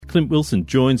Clint Wilson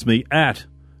joins me at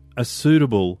a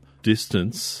suitable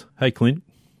distance. Hey, Clint.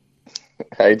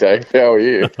 Hey, Dave. How are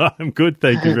you? I'm good,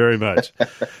 thank you very much.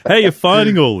 How are you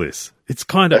finding all this? It's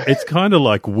kind of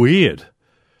like weird.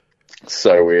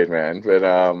 So weird, man. But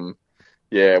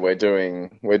yeah, we're doing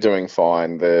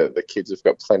fine. The kids have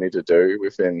got plenty to do.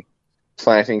 We've been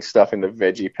planting stuff in the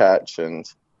veggie patch, and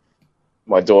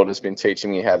my daughter's been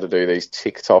teaching me how to do these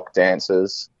TikTok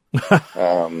dances.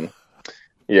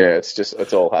 Yeah,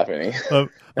 it's all happening.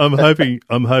 I'm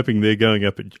hoping they're going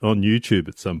up on YouTube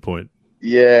at some point.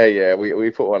 Yeah. We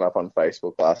put one up on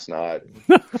Facebook last night.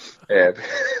 Yeah.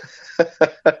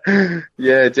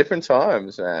 Yeah, different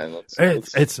times, man.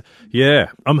 Yeah.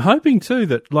 I'm hoping too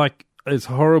that, like, as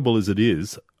horrible as it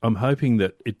is, I'm hoping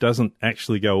that it doesn't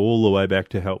actually go all the way back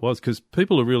to how it was, because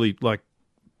people are really like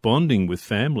bonding with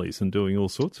families and doing all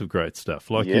sorts of great stuff,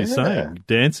 like you're saying,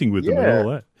 dancing with them and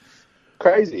all that.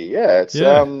 Crazy, yeah.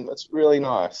 It's really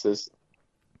nice. There's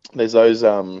those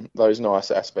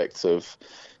nice aspects of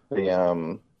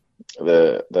the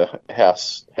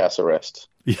house arrest.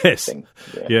 Yes, thing.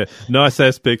 Yeah, nice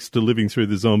aspects to living through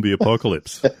the zombie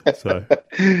apocalypse. So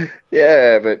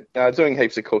yeah, but doing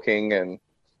heaps of cooking, and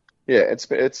yeah,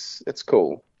 it's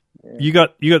cool. Yeah. You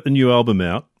got the new album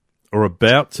out, or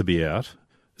about to be out.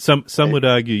 Some would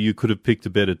argue you could have picked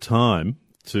a better time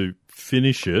to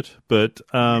finish it, but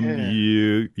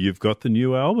you've got the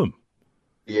new album.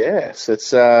 Yes,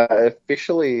 it's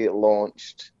officially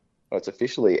launched. Well, it's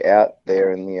officially out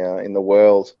there in the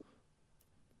world,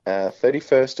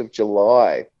 31st of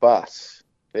July. But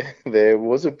there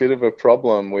was a bit of a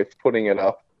problem with putting it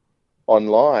up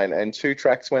online, and 2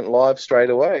 tracks went live straight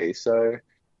away. So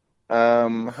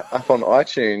up on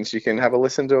iTunes, you can have a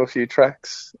listen to a few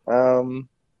tracks.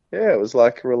 It was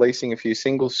like releasing a few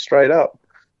singles straight up.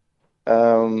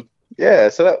 So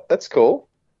that's cool.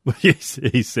 Yes,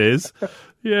 he says.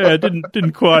 Yeah, I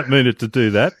didn't quite mean it to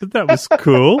do that, but that was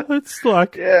cool. It's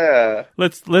like,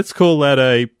 let's call that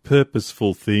a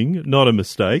purposeful thing, not a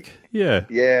mistake. Yeah.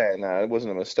 Yeah, no, it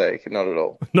wasn't a mistake, not at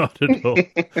all. Not at all.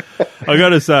 I got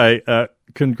to say,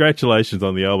 congratulations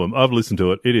on the album. I've listened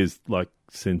to it. It is like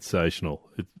sensational.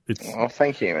 Oh,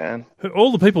 thank you, man.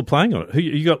 All the people playing on it.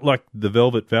 You got like the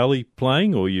Velvet Valley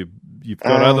playing, or you've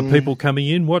got other people coming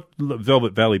in? What,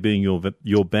 Velvet Valley being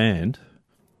your band?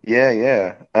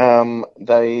 Yeah.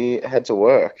 They had to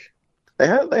work. They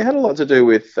had a lot to do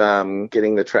with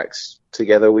getting the tracks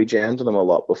together. We jammed them a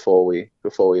lot before we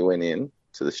went in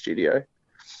to the studio.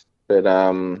 But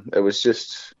it was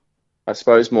just, I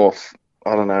suppose, more.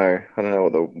 I don't know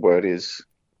what the word is.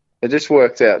 It just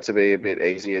worked out to be a bit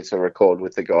easier to record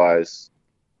with the guys.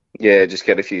 Yeah, just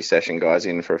get a few session guys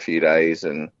in for a few days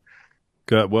and.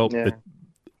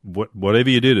 Whatever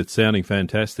you did, it's sounding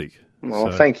fantastic.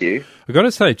 Well, thank you. I got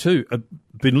to say too, I've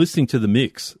been listening to the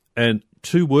mix, and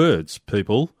 2 words,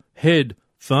 people: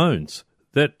 headphones.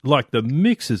 That, like, the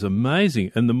mix is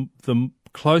amazing, and the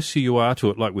closer you are to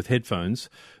it, like with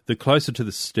headphones, the closer to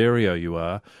the stereo you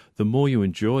are, the more you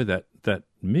enjoy that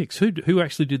mix. Who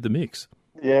actually did the mix?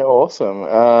 Yeah,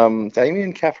 awesome.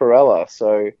 Damien Caffarella.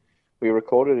 So we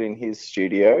recorded in his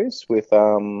studios with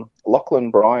Lachlan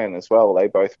Bryan as well. They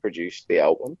both produced the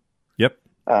album. Yep.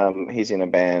 He's in a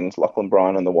band, Lachlan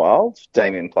Bryan and the Wild.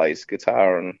 Damien plays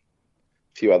guitar and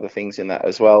a few other things in that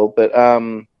as well. But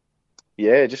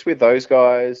just with those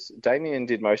guys, Damien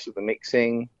did most of the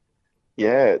mixing.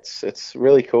 Yeah, it's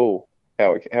really cool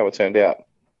how it turned out.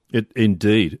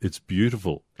 Indeed, it's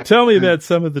beautiful. Tell me about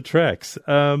some of the tracks.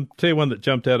 Tell you one that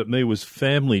jumped out at me was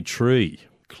Family Tree.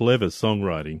 Clever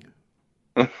songwriting.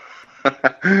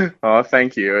 Oh,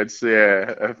 thank you. It's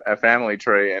a family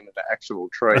tree and an actual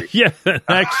tree. Yeah, an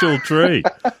actual tree.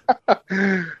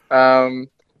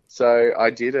 So I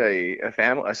did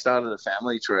I started a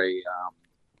family tree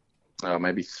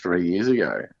maybe 3 years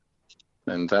ago,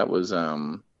 and that was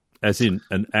as in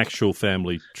an actual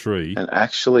family tree. An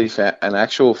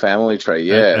actual family tree,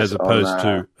 yeah. As opposed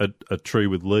to a tree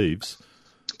with leaves.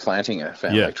 Planting a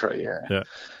family tree, yeah.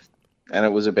 And it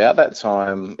was about that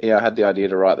time, I had the idea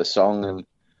to write the song, and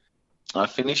I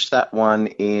finished that one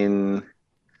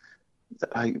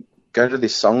I go to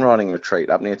this songwriting retreat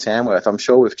up near Tamworth. I'm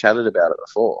sure we've chatted about it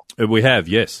before. We have,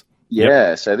 yes. Yeah,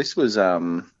 yep. So this was,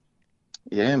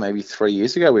 maybe 3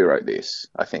 years ago we wrote this,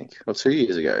 I think, or 2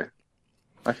 years ago.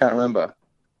 I can't remember.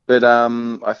 But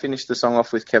I finished the song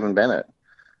off with Kevin Bennett,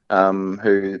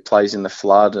 who plays in The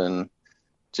Flood and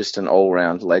just an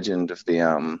all-round legend of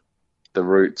the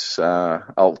roots,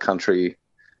 old country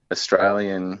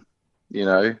Australian,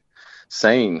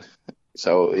 scene.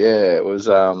 So yeah, it was.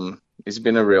 He's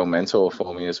been a real mentor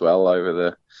for me as well over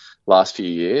the last few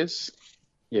years.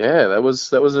 Yeah, that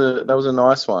was a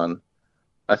nice one.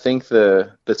 I think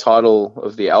the title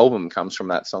of the album comes from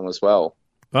that song as well.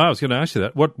 Oh, I was going to ask you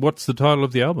that. What's the title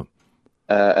of the album?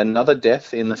 Another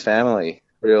Death in the Family.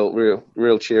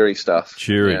 Real cheery stuff.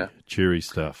 Cheery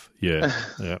stuff. Yeah,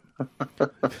 yeah.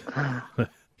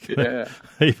 Yeah.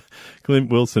 Clint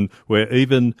Wilson, where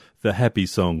even the happy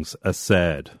songs are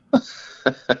sad.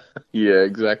 Yeah,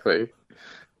 exactly.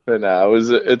 But no,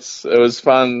 it was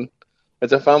fun.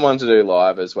 It's a fun one to do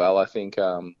live as well. I think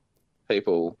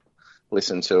people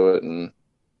listen to it and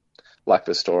like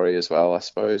the story as well, I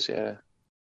suppose. Yeah.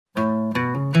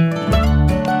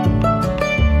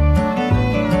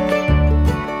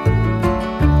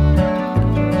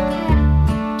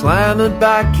 Planted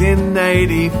back in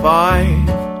 85,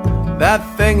 that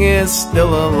thing is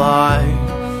still alive.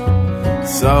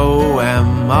 So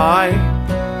am I.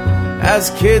 As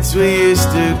kids we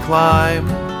used to climb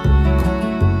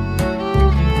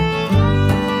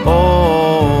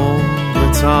all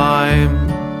the time.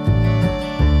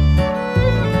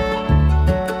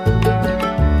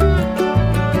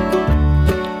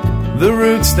 The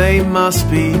roots, they must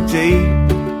be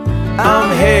deep.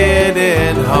 I'm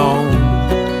heading home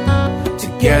to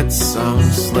get some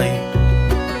sleep.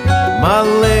 My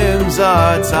limbs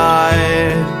are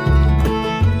tired,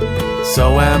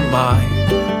 so am I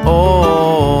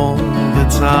all the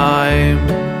time.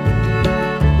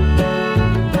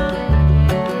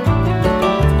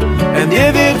 And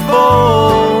if it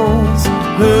falls,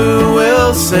 who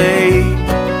will say?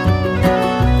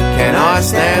 Can I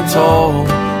stand tall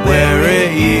where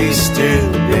it used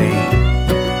to be?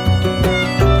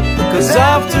 'Cause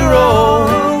after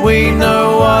all, we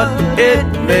know what it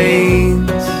means.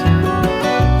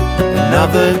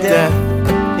 Another death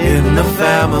in the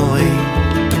family.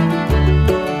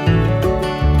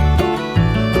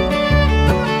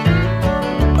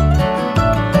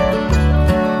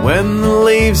 When the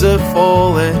leaves are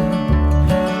falling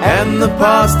and the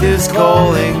past is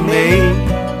calling me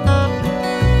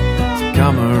to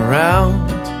come around,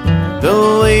 the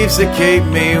leaves that keep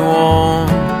me warm,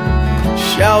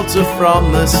 shelter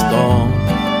from the storm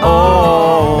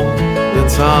all the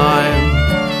time.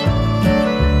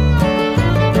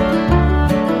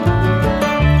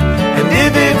 And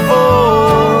if it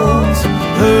falls,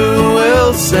 who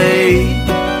will say?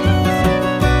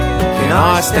 Can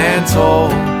I stand tall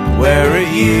where it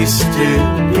used to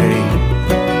be?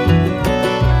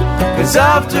 'Cause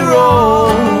after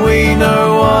all, we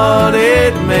know what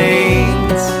it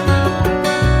means.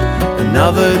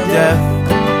 Another death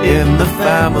in the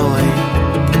family.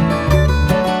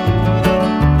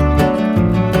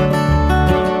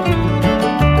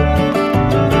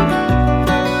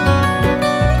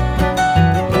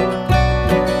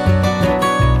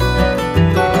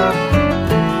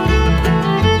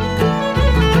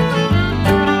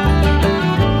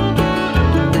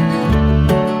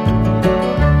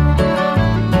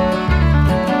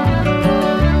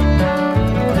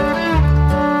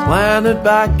 Planted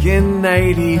back in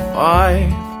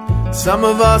 85, some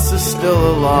of us are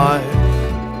still alive.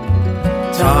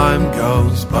 Time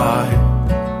goes by,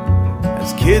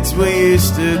 as kids we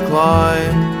used to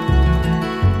climb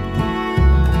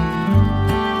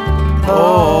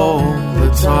all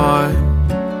the time.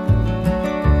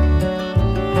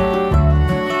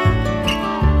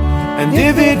 And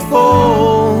if it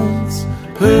falls,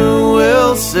 who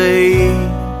will see?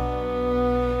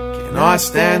 Can I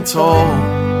stand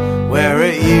tall where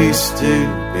it used to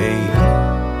be?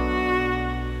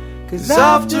 'Cause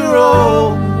after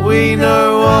all, we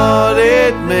know what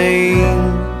it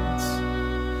means.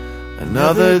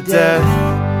 Another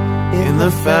death in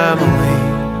the family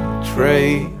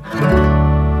tree.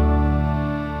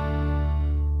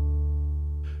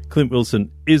 Clint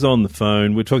Wilson is on the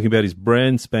phone. We're talking about his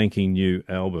brand spanking new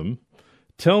album.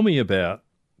 Tell me about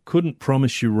Couldn't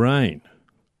Promise You Rain.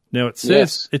 Now it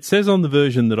says on the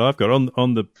version that I've got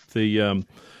on the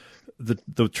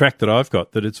track that I've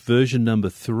got that it's version number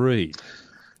 3.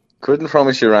 Couldn't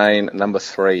Promise You Rain, number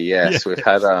 3. Yes, yeah. We've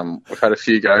had a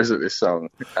few goes at this song.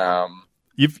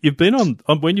 You've been on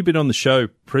when you've been on the show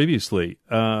previously.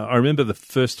 I remember the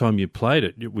first time you played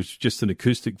it. It was just an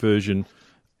acoustic version.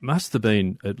 Must have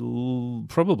been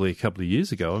probably a couple of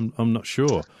years ago. I'm not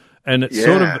sure. And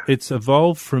it's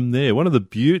evolved from there. One of the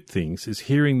beaut things is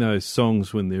hearing those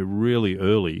songs when they're really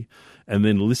early and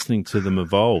then listening to them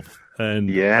evolve. And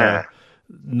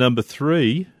number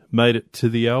 3 made it to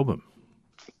the album.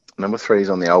 Number 3 is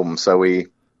on the album. So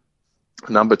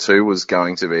number 2 was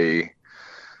going to be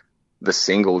the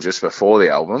single just before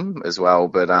the album as well,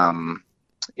 but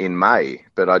in May.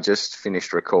 But I just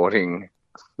finished recording.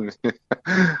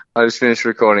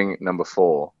 Number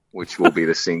 4. which will be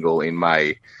the single in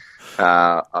May.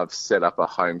 I've set up a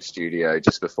home studio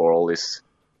just before all this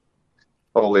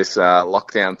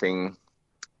lockdown thing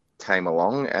came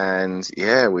along, and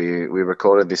we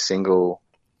recorded this single,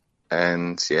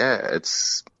 and it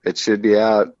should be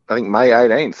out. I think May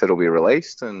 18th it'll be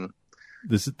released, and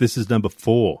this is number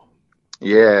 4.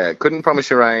 Yeah, Couldn't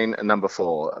Promise You Rain, number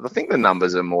 4. I think the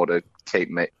numbers are more to keep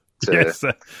me. Yes,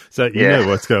 so you know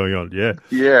what's going on. Yeah,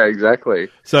 yeah, exactly.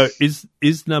 So is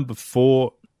number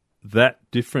 4 that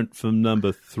different from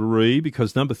number 3?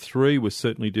 Because number 3 was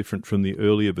certainly different from the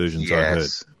earlier versions I heard.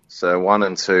 So 1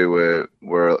 and 2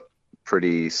 were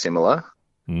pretty similar.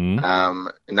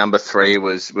 Number 3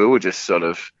 was, we were just sort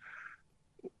of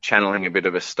channeling a bit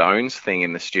of a Stones thing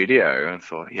in the studio, and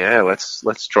thought,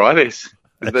 let's try this.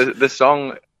 The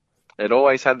song, it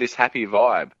always had this happy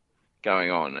vibe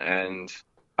going on, and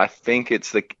I think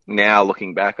now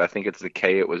looking back, I think it's the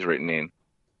key it was written in.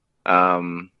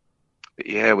 But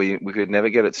we could never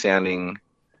get it sounding,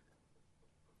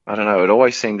 I don't know, it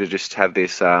always seemed to just have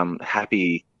this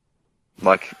happy,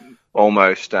 like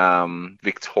almost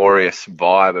victorious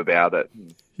vibe about it.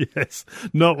 Yes,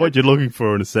 not what you're looking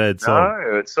for in a sad song.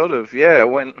 No, it's sort of, it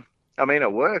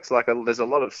works. Like there's a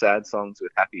lot of sad songs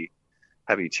with happy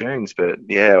tunes, but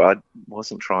I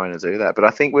wasn't trying to do that. But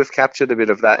I think we've captured a bit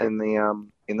of that in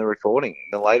the recording,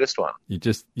 the latest one. You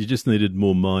just needed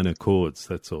more minor chords,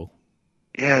 that's all.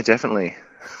 Yeah, definitely.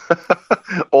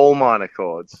 All minor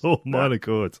chords. All minor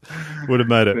chords would have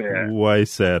made it way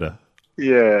sadder.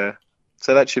 Yeah.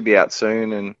 So that should be out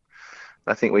soon, and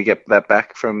I think we get that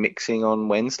back from mixing on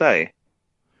Wednesday.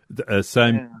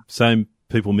 Same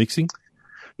people mixing?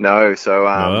 No, so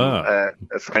a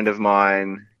friend of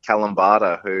mine, Callum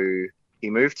Barter, who he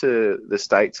moved to the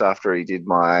States after he did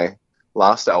my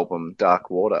last album,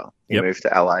 Dark Water. He moved to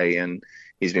LA, and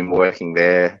he's been working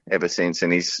there ever since,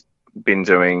 and he's been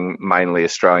doing mainly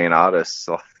Australian artists.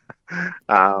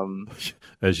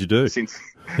 As you do.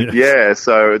 Yeah,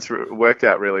 so it's worked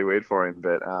out really weird for him,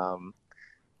 but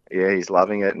he's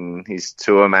loving it, and he's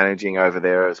tour managing over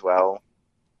there as well.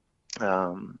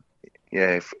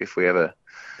 If we ever...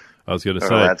 I was going to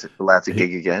say... allowed to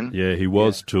gig again. Yeah, he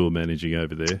was tour managing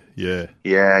over there, yeah.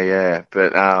 Yeah,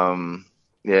 but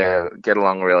get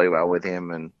along really well with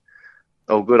him, and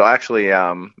all good. I actually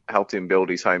helped him build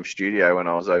his home studio when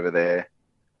I was over there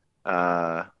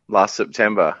last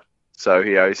September. So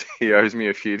he owes me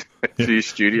a few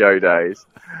studio days.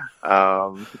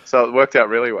 So it worked out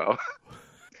really well.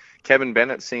 Kevin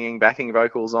Bennett singing backing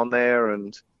vocals on there,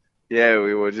 and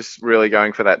we were just really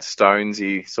going for that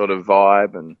Stonesy sort of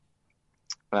vibe, and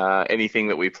anything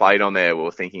that we played on there, we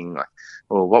were thinking like,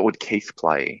 well, what would Keith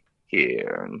play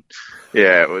here? And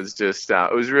it was just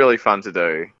it was really fun to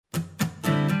do.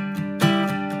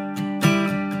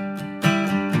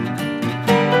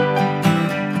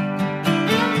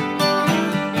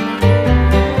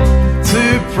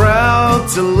 Proud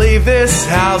to leave this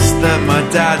house that my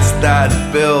dad's dad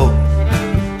built.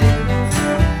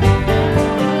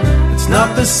 It's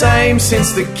not the same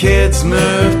since the kids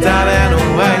moved out and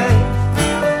away.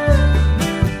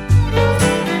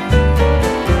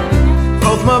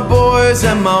 Both my boys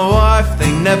and my wife,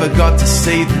 they never got to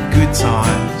see the good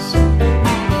times.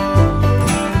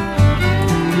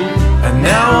 And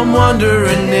now I'm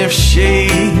wondering if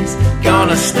she's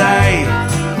gonna stay.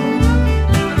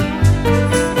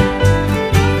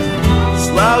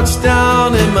 Slouched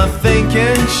down in my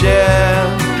thinking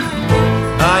chair,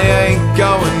 I ain't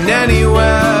going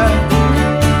anywhere.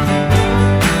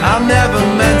 I never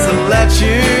meant to let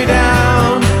you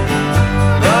down,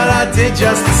 but I did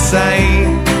just the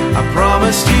same. I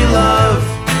promised you love,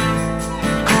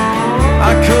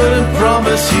 I couldn't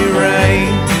promise you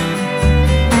rain.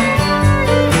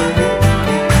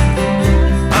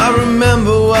 I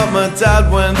remember what my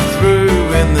dad went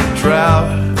through in the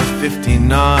drought of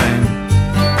 59.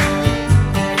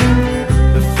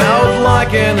 Felt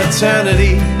like an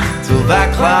eternity till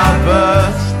that cloud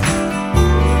burst.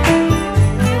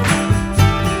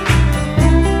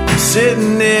 I'm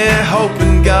sitting here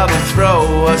hoping God will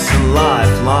throw us a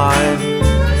lifeline,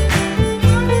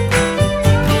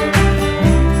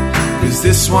 'cause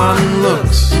this one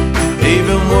looks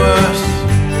even worse.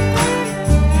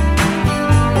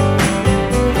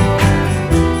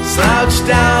 Slouched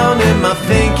down in my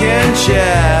thinking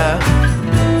chair,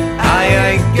 I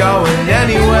ain't going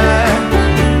anywhere.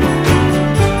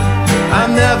 I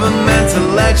never meant to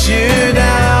let you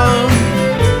down,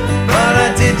 but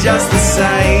I did just the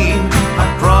same. I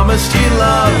promised you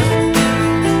love,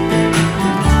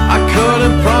 I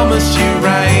couldn't promise you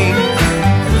rain.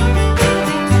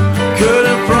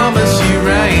 Couldn't promise you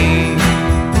rain.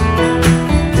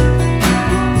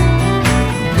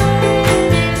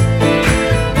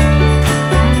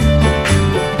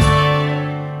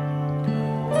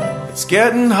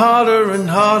 getting harder and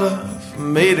harder for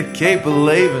me to keep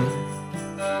believing.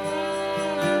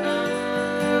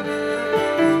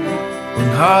 When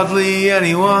hardly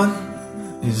anyone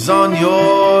is on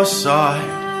your side.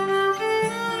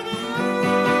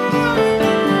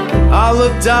 I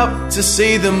looked up to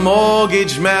see the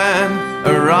mortgage man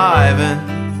arriving.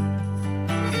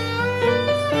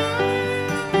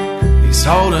 He's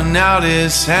holding out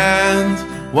his hand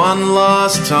one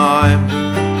last time.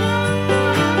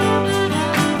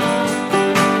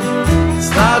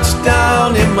 Slouched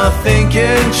down in my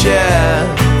thinking chair,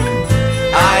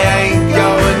 I ain't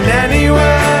going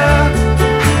anywhere.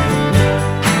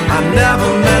 I never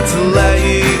meant to let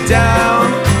you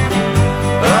down,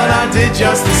 but I did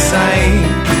just the same.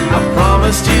 I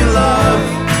promised you love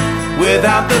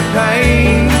without the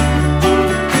pain.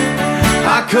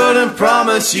 I couldn't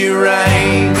promise you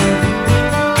rain.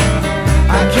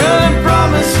 I couldn't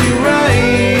promise you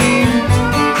rain.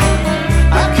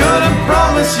 I couldn't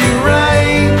promise you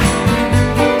rain.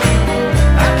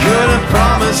 I couldn't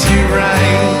promise you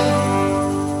rain.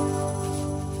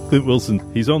 Clint Wilson,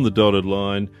 he's on the dotted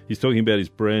line. He's talking about his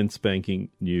brand spanking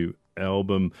new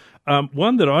album.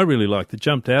 One that I really liked that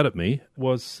jumped out at me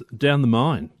was Down the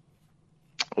Mine.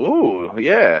 Ooh,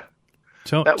 yeah.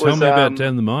 Tell me about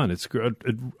Down the Mine. It's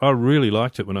I really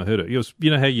liked it when I heard it. It was, you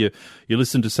know how you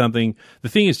listen to something. The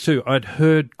thing is too, I'd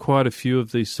heard quite a few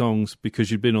of these songs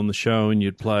because you'd been on the show and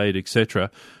you'd played,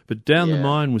 etc. But Down the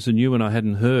Mine was a new one I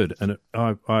hadn't heard, and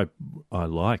I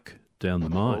like Down the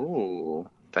Mine. Oh,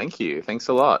 thank you. Thanks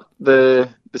a lot. The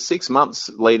 6 months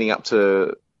leading up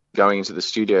to going into the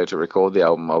studio to record the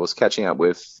album, I was catching up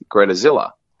with Greta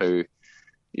Zilla, who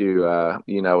you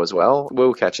know as well. We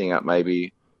were catching up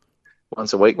maybe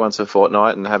once a week, once a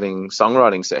fortnight, and having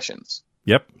songwriting sessions.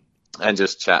 Yep. And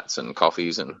just chats and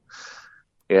coffees. And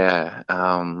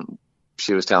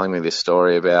she was telling me this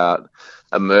story about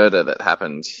a murder that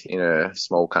happened in a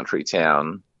small country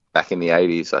town back in the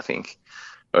 80s, I think.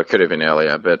 Or it could have been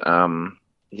earlier. But,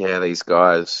 these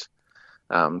guys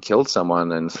killed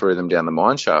someone and threw them down the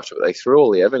mine shaft. But they threw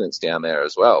all the evidence down there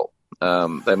as well.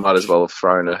 They might as well have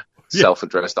thrown a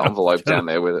self-addressed envelope down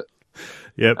there with it.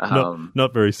 Yep,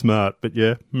 not very smart, but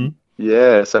yeah.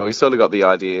 Yeah, so we sort of got the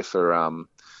idea for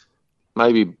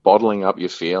maybe bottling up your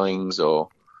feelings or,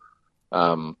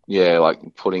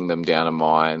 like putting them down a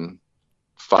mine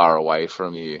far away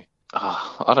from you.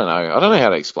 Oh, I don't know. I don't know how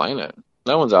to explain it.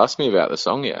 No one's asked me about the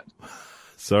song yet.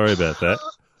 Sorry about that.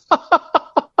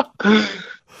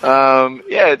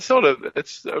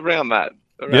 It's around that.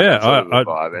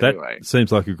 That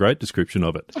seems like a great description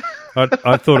of it.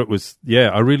 I thought it was,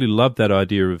 I really loved that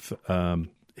idea of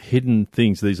hidden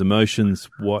things, these emotions,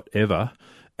 whatever,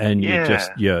 and you just,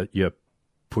 you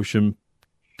push them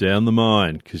down the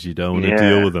mine because you don't want to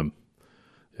deal with them.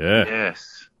 Yeah.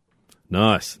 Yes.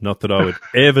 Nice. Not that I would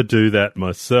ever do that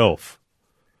myself.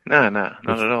 No, not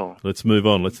at all. Let's move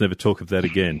on. Let's never talk of that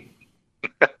again.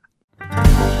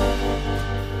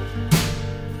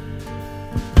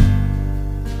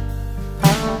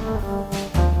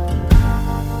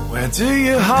 Where do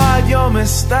you hide your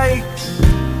mistakes?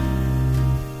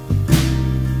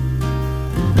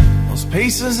 Those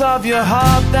pieces of your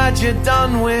heart that you're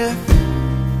done with.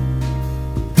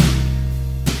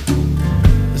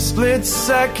 The split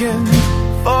second,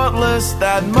 thoughtless,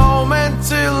 that moment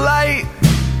too late.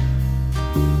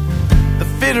 The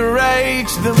fit of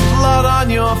rage, the blood on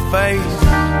your face.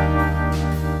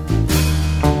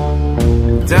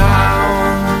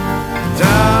 Down,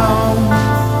 down,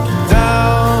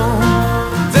 down,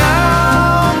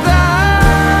 down, down,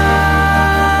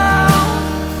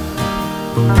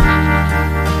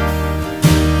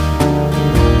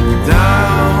 down,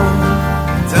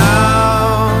 down,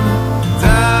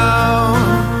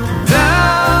 down,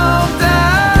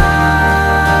 down,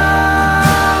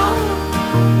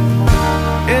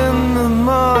 in the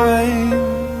mind.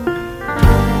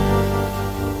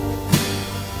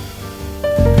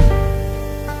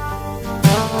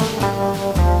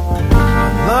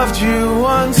 Loved you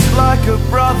once like a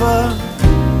brother,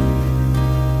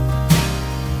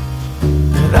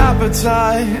 but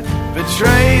appetite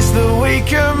betrays the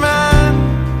weaker man.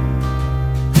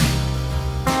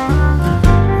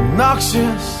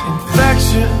 Noxious,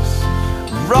 infectious,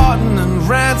 rotten and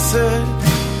rancid,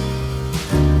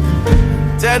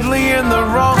 deadly in the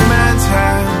wrong man's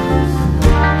hands.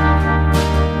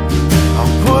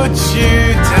 I'll put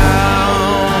you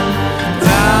down,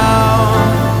 down,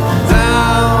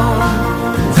 down,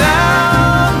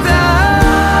 down, down.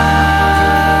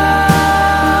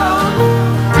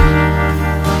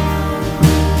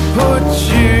 Put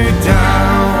you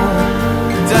down,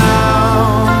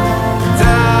 down,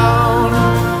 down,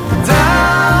 down.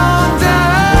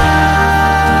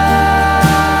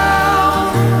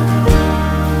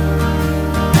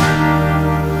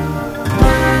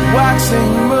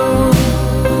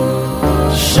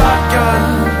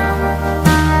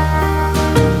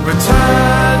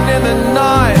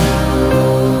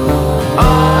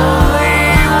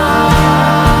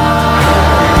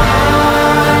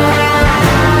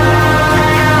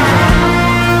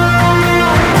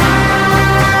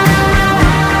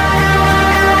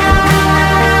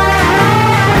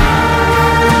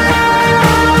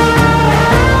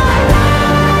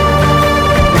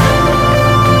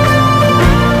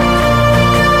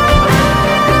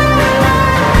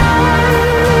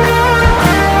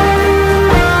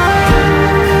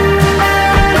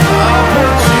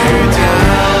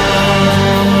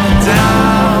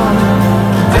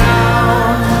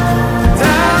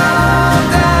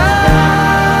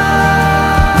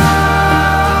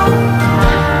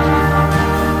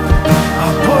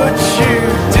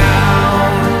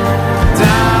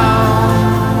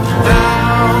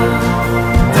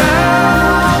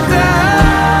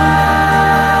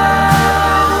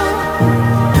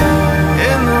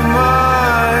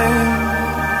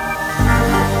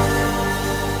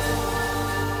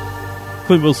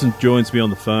 Clint Wilson joins me on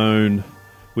the phone.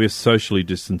 We're socially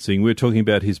distancing. We're talking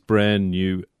about his brand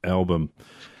new album.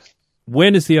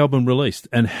 When is the album released,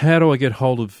 and how do I get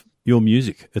hold of your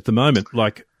music at the moment?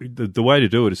 Like, the way to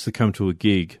do it is to come to a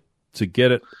gig. To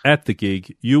get it at the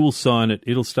gig, you will sign it.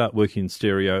 It'll start working in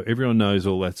stereo. Everyone knows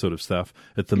all that sort of stuff.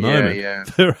 At the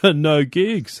moment, there are no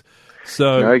gigs.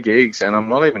 No gigs, and I'm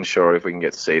not even sure if we can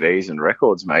get CDs and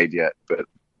records made yet, but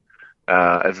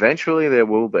eventually there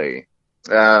will be.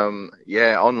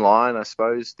 Online, I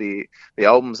suppose. The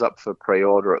album's up for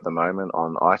pre-order at the moment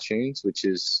on iTunes, which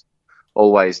is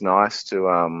always nice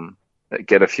to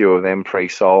get a few of them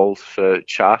pre-sold for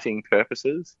charting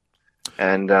purposes.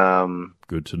 And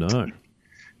good to know.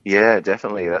 Yeah,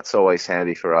 definitely. That's always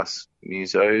handy for us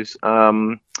musos.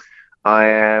 I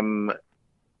am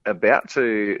about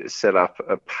to set up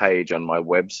a page on my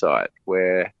website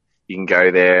where you can go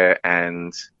there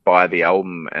and buy the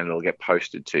album and it'll get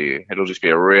posted to you. It'll just be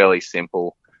a really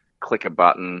simple click a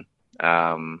button.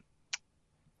 It'll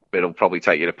probably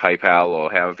take you to PayPal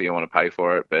or however you want to pay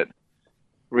for it, but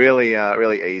really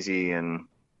easy, and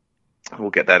we'll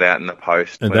get that out in the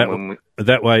post. And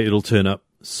that way it'll turn up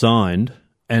signed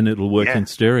and it'll work in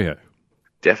stereo.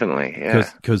 Definitely,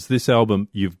 yeah. Because this album,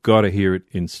 you've got to hear it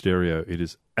in stereo. It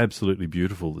is absolutely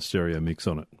beautiful, the stereo mix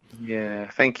on it. Yeah,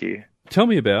 thank you. Tell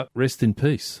me about Rest in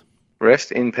Peace.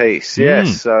 Rest in Peace,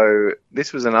 yes. So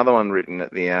this was another one written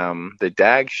at the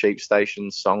DAG Sheep Station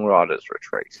Songwriters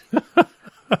Retreat.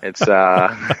 It's it's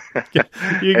at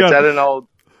an old...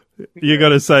 You got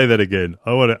to say that again.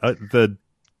 I want to... the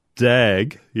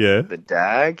DAG, yeah. The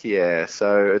DAG, yeah.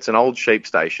 So it's an old sheep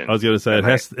station. I was going to say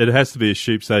it has to be a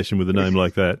sheep station with a name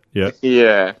like that. Yeah.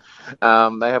 Yeah.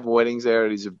 They have weddings there.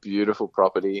 It is a beautiful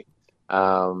property. They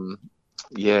run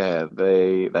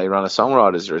a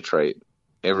songwriters retreat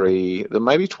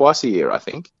maybe twice a year, I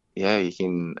think. Yeah, you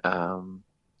can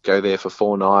go there for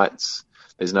 4 nights.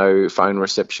 There's no phone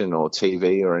reception or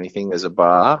TV or anything. There's a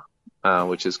bar,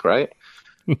 which is great.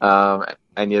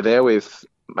 And you're there with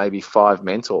maybe 5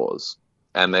 mentors,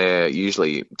 and they're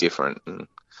usually different. And,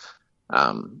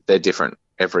 they're different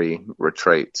every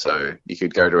retreat, so you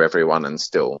could go to everyone and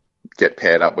still get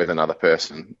paired up with another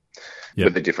person,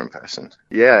 with a different person.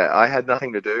 Yeah, I had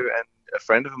nothing to do, and a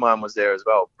friend of mine was there as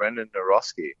well, Brendan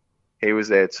Narosky. He was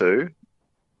there too.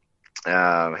 He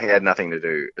had nothing to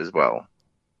do as well.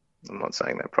 I'm not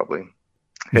saying that probably.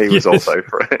 He was also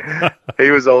free.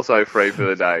 He was also free for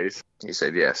the days. He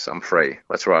said, "Yes, I'm free.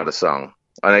 Let's write a song.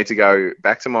 I need to go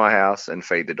back to my house and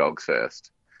feed the dogs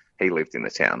first." He lived in the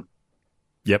town.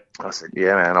 Yep. I said,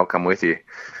 "Yeah, man, I'll come with you."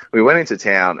 We went into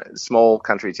town, a small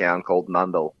country town called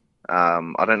Nundle. I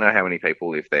don't know how many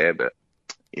people live there, but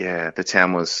yeah, the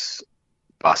town was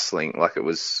bustling. Like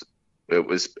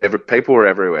people were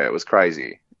everywhere. It was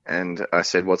crazy. And I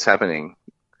said, "What's happening?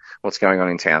 What's going on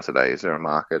in town today? Is there a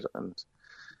market?" And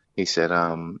he said,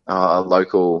 a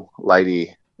local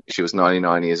lady, she was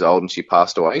 99 years old and she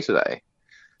passed away today.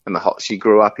 And she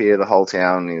grew up here. The whole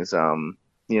town is,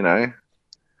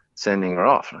 sending her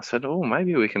off. And I said, "Oh,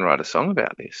 maybe we can write a song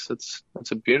about this.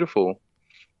 That's a beautiful,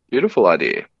 beautiful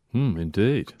idea."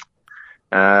 Indeed.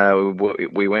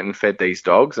 We went and fed these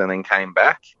dogs and then came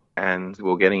back, and we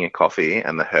were getting a coffee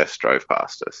and the hearse drove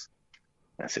past us.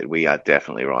 I said, "We are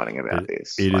definitely writing about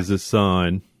this. It is a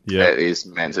sign. Yeah, it is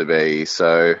meant to be."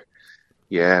 So,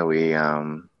 yeah, we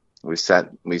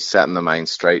sat in the main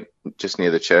street just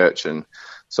near the church and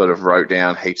sort of wrote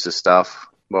down heaps of stuff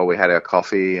while we had our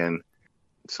coffee, and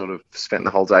sort of spent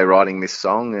the whole day writing this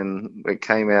song, and it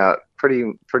came out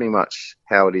pretty much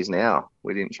how it is now.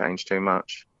 We didn't change too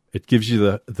much. It gives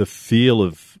you the feel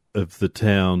of the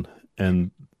town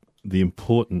and the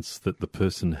importance that the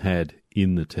person had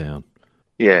in the town.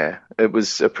 Yeah, it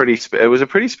was a pretty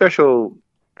special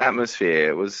atmosphere.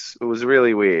 It was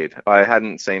really weird. I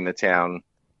hadn't seen the town.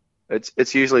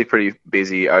 It's usually pretty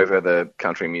busy over the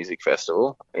country music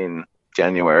festival in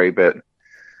January, but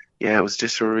yeah, it was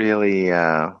just really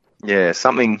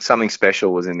something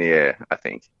special was in the air, I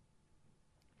think.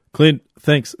 Clint,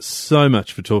 thanks so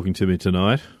much for talking to me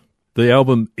tonight. The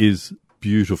album is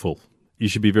beautiful. You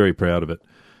should be very proud of it.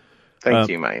 Thank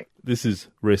you, mate. This is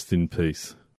Rest in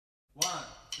Peace. 1,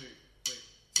 2, 3,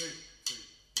 2, 2,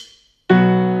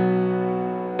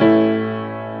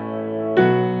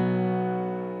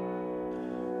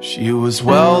 3. She was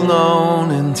well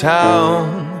known in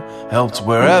town, helped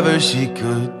wherever she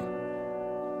could.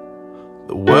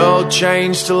 The world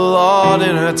changed a lot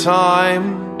in her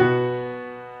time.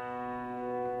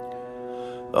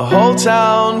 The whole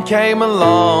town came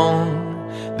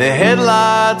along, their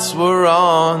headlights were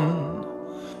on,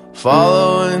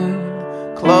 following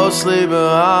closely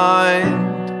behind.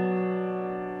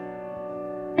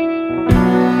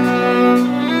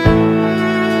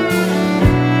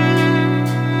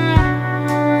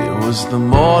 was the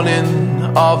morning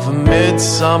of a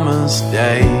midsummer's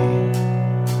day.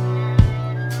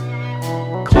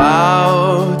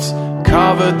 Clouds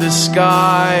covered the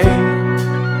sky,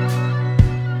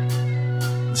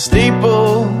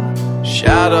 steeple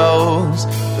shadows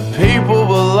the people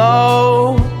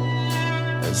below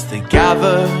as they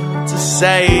gather to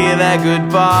say their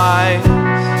goodbyes.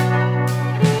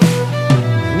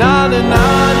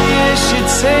 99 years she'd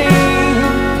seen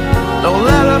no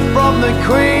letter from the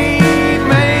Queen.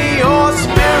 May your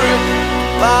spirit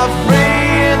fly free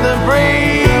in the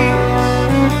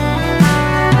breeze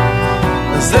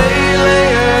as they lay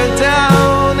her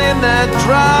down in that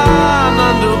dry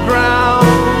underground.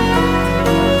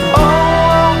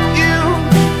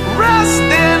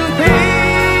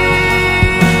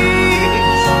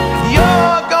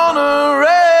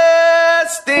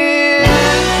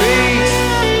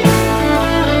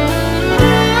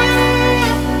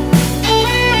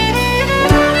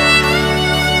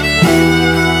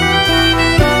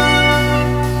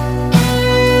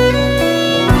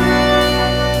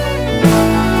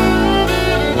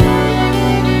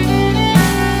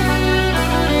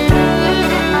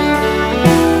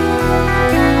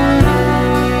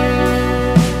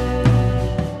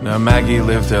 Maggie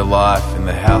lived her life in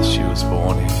the house she was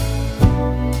born in.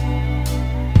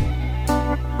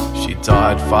 She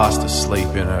died fast asleep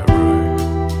in her room.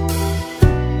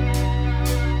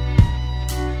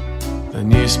 The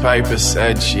newspaper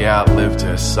said she outlived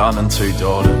her son and 2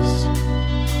 daughters,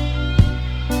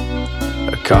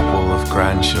 a couple of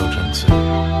grandchildren too.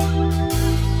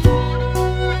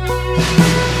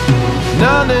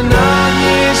 99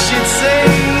 years she'd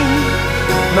seen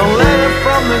no letter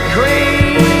from the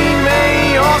Queen.